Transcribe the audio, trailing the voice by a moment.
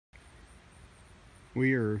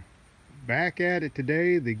We are back at it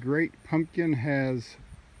today. The great pumpkin has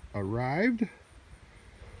arrived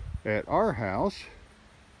at our house.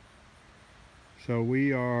 So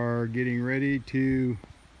we are getting ready to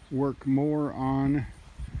work more on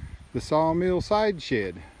the Sawmill Side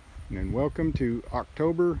Shed. And welcome to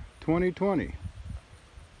October 2020.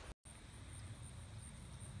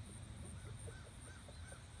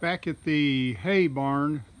 Back at the hay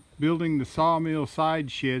barn building the Sawmill Side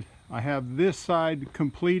Shed, I have this side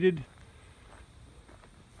completed.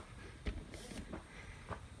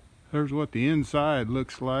 There's what the inside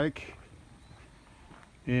looks like.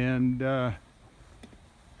 And got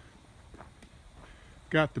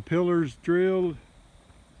the pillars drilled,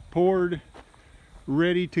 poured,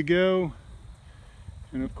 ready to go.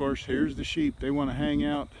 And of course, here's the sheep. They want to hang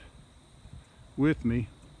out with me.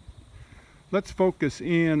 Let's focus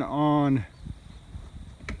in on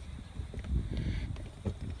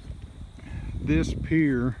this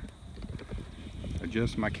pier.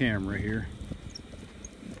 Adjust my camera here.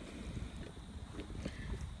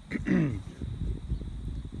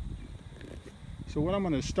 So what I'm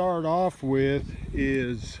going to start off with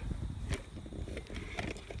is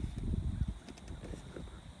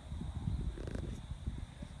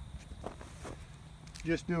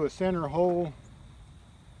just do a center hole,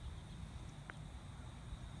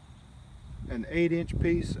 an 8-inch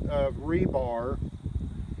piece of rebar,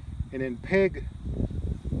 and then peg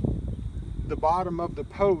the bottom of the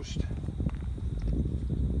post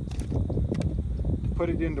to put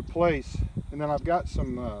it into place. And then I've got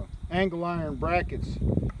some angle iron brackets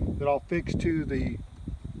that I'll fix to the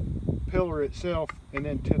pillar itself and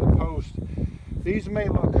then to the post. These may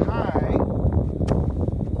look high,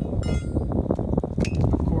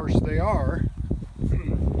 of course they are.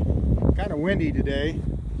 Kind of windy today,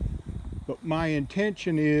 but my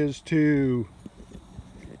intention is to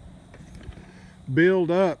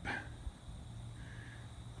build up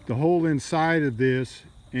the whole inside of this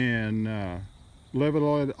and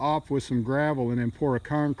level it off with some gravel and then pour a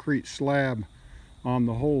concrete slab on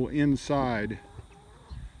the whole inside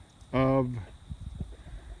of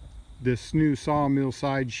this new Sawmill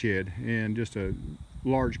Side Shed, and just a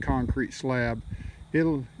large concrete slab.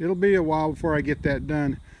 It'll be a while before I get that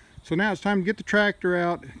done. So now it's time to get the tractor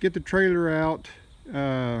out, get the trailer out,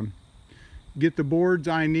 get the boards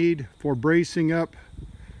I need for bracing up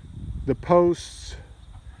the posts,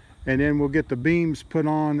 and then we'll get the beams put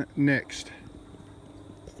on next.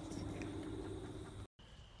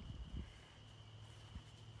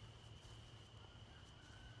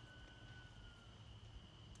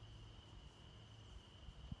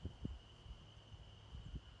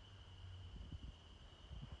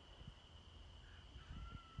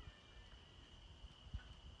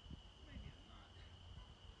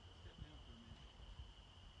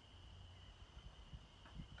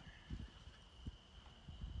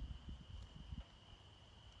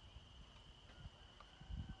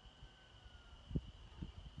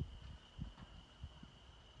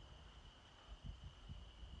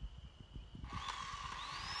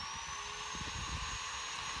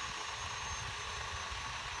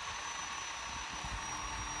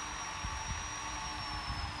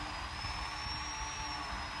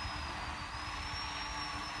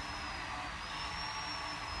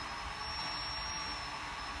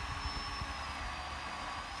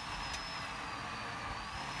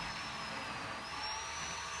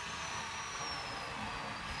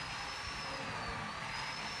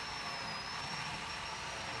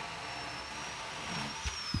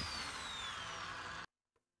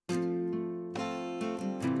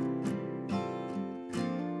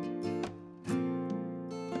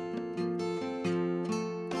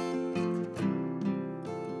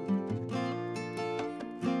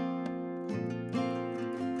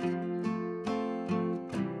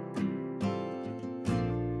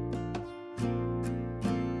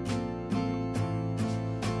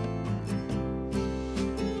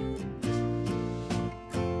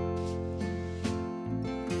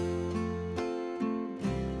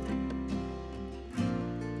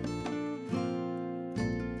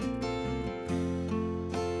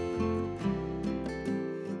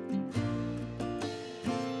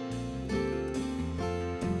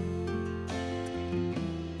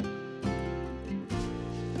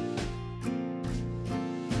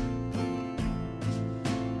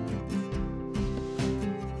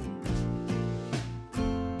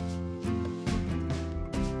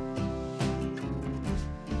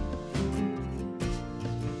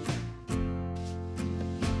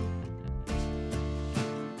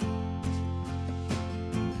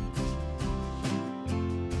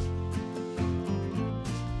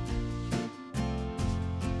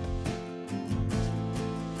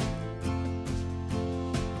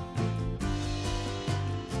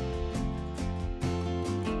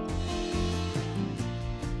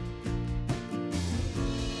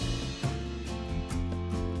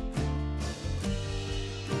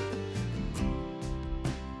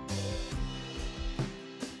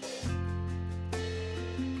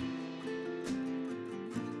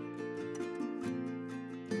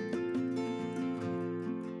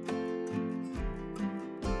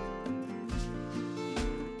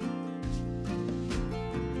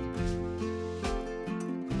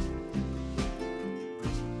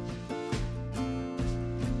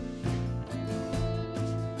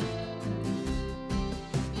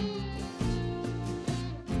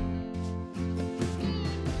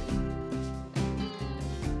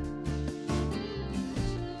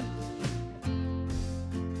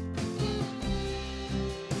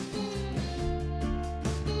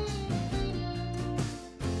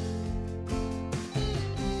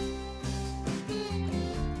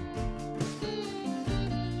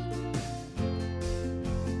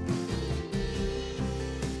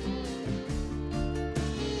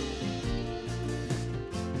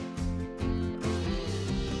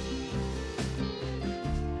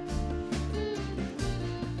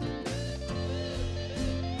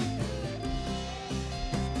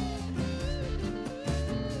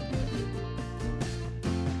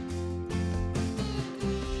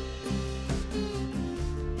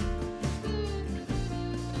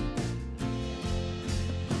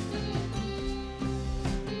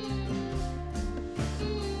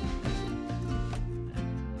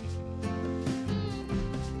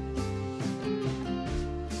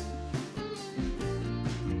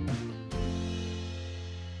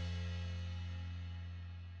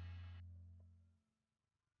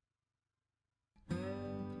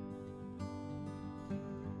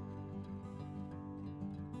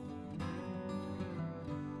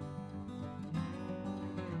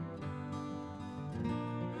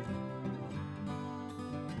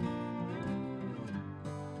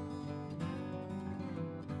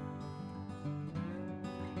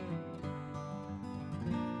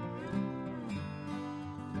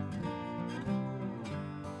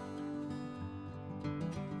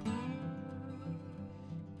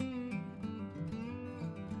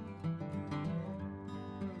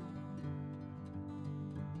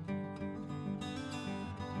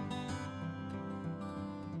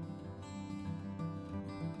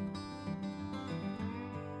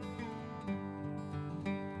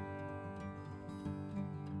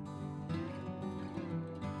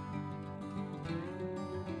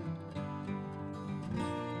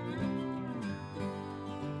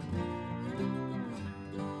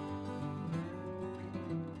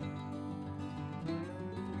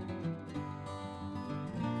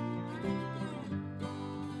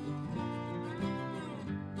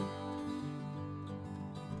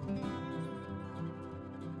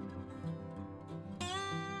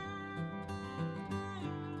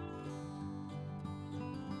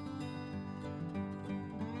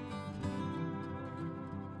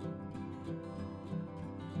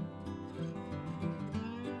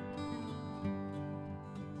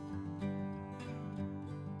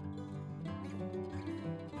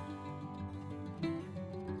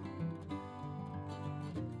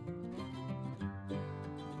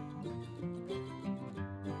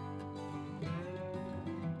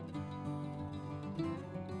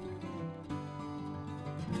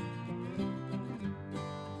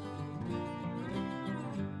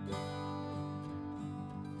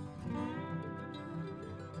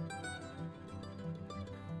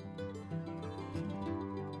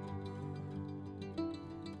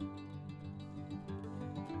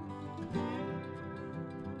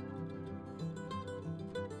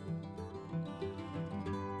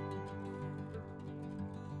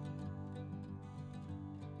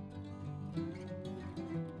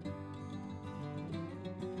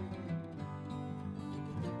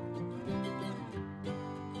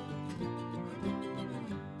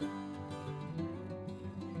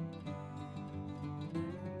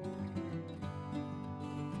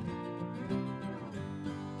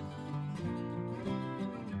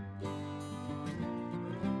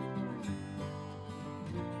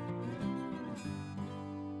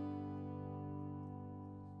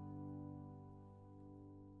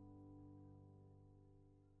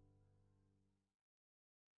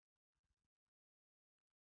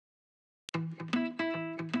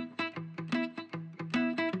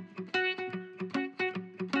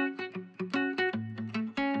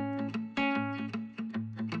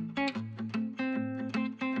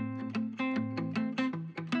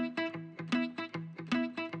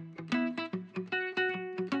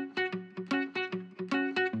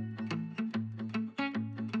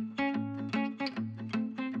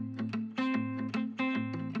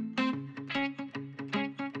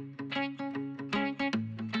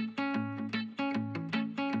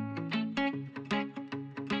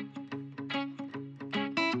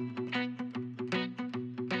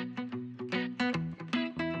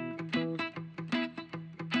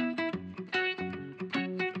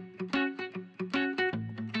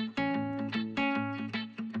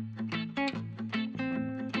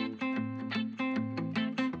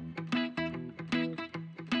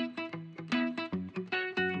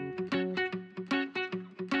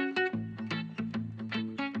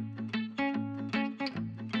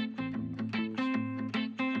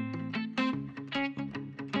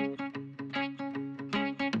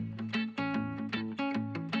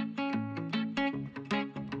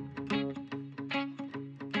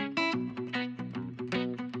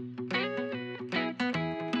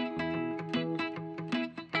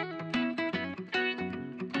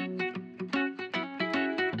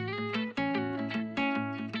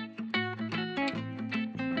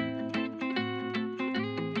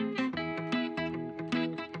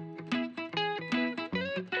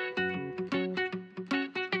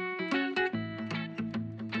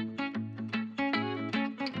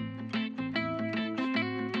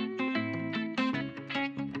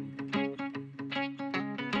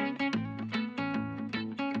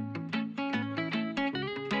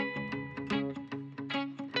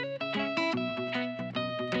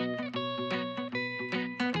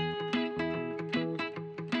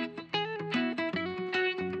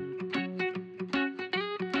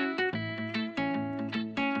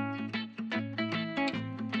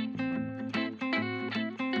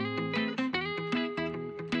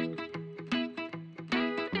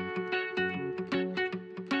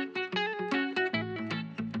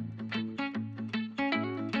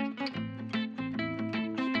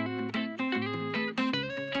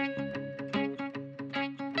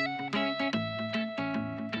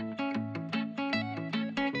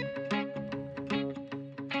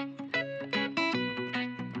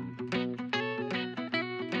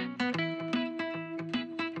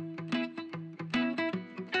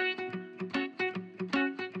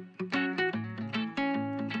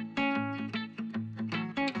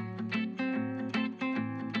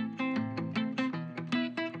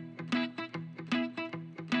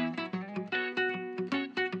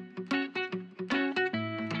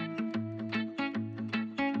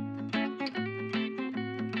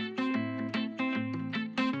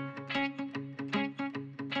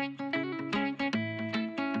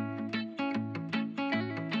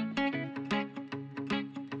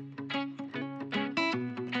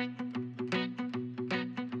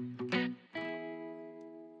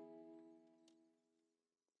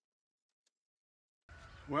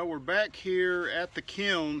 Well, we're back here at the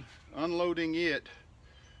kiln unloading it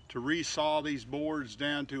to resaw these boards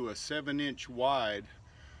down to a 7-inch wide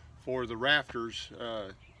for the rafters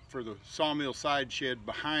for the Sawmill Side Shed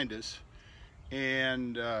behind us.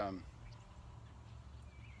 And I've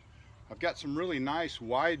got some really nice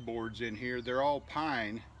wide boards in here. They're all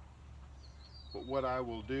pine, but what I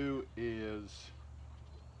will do is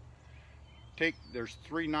there's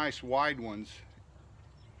 3 nice wide ones.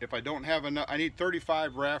 If I don't have enough, I need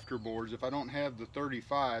 35 rafter boards. If I don't have the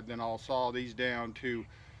 35, then I'll saw these down to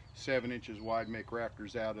 7 inches wide, make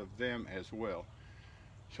rafters out of them as well.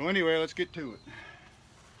 So anyway, let's get to it.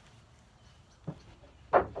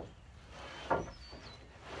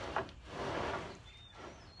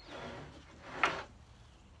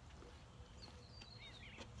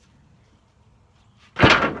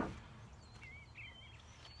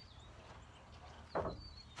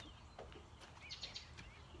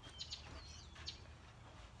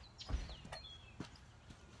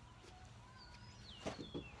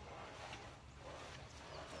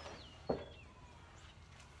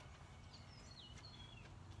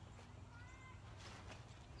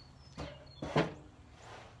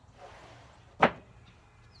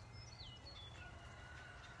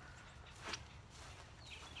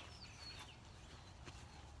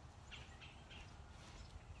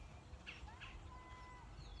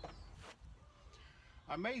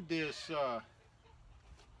 I made this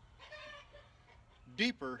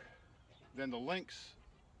deeper than the length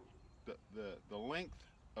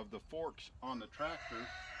of the forks on the tractor.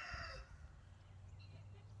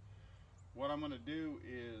 What I'm going to do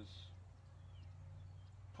is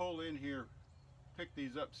pull in here, pick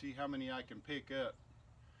these up, see how many I can pick up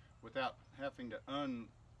without having to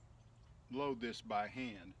unload this by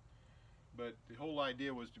hand. But the whole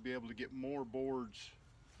idea was to be able to get more board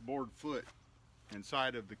foot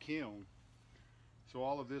inside of the kiln. So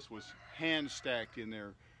all of this was hand stacked in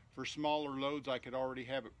there. For smaller loads, I could already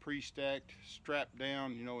have it pre-stacked, strapped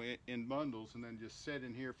down, you know, in bundles, and then just set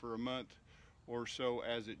in here for a month or so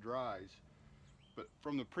as it dries. But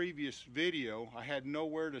from the previous video, I had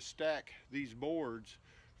nowhere to stack these boards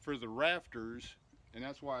for the rafters, and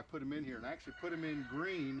that's why I put them in here, and I actually put them in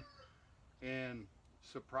green. And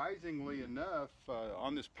surprisingly enough,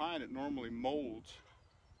 on this pine it normally molds.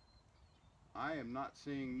 I am not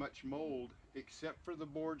seeing much mold except for the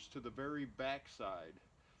boards to the very back side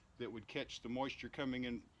that would catch the moisture coming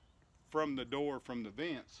in from the door, from the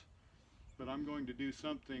vents. But I'm going to do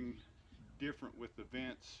something different with the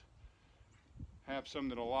vents. Have some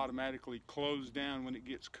that'll automatically close down when it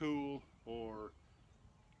gets cool, or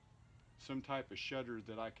some type of shutter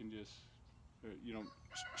that I can just you know,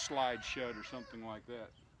 slide shut or something like that.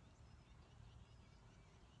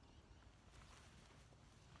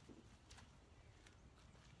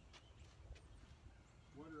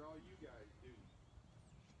 What are all you guys doing?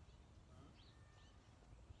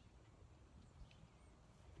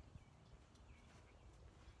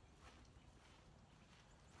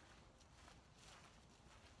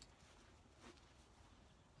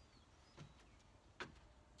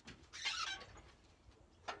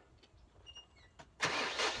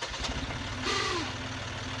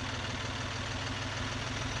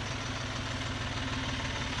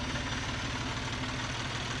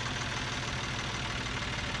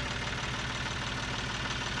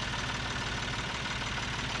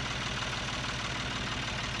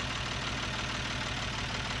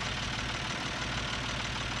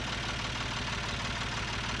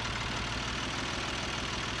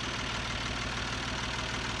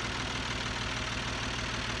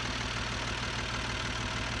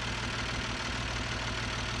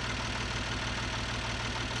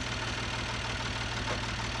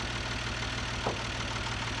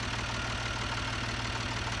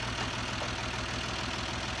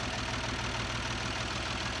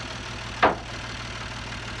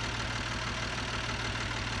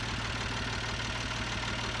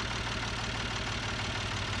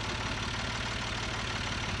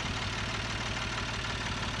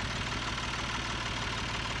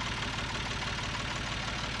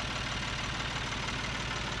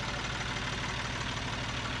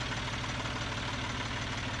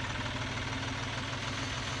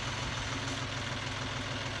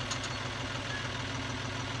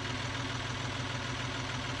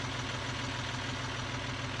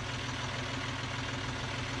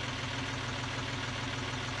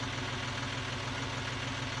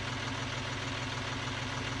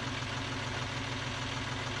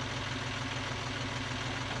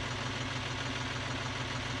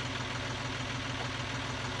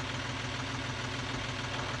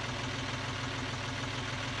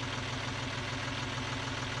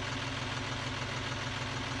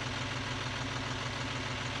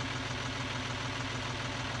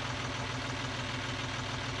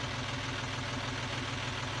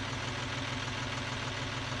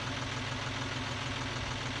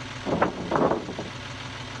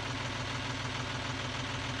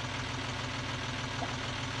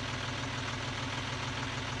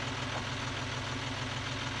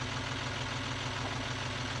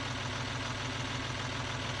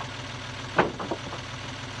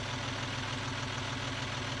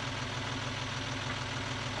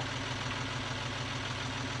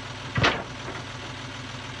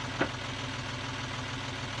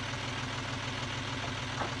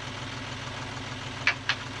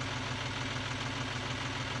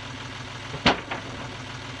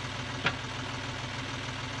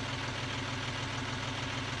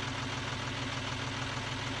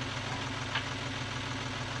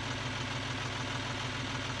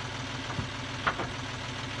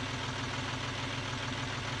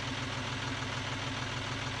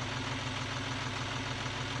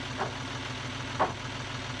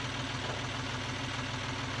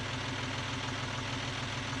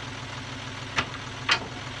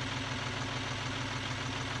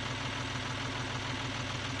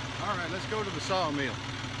 All right, let's go to the sawmill.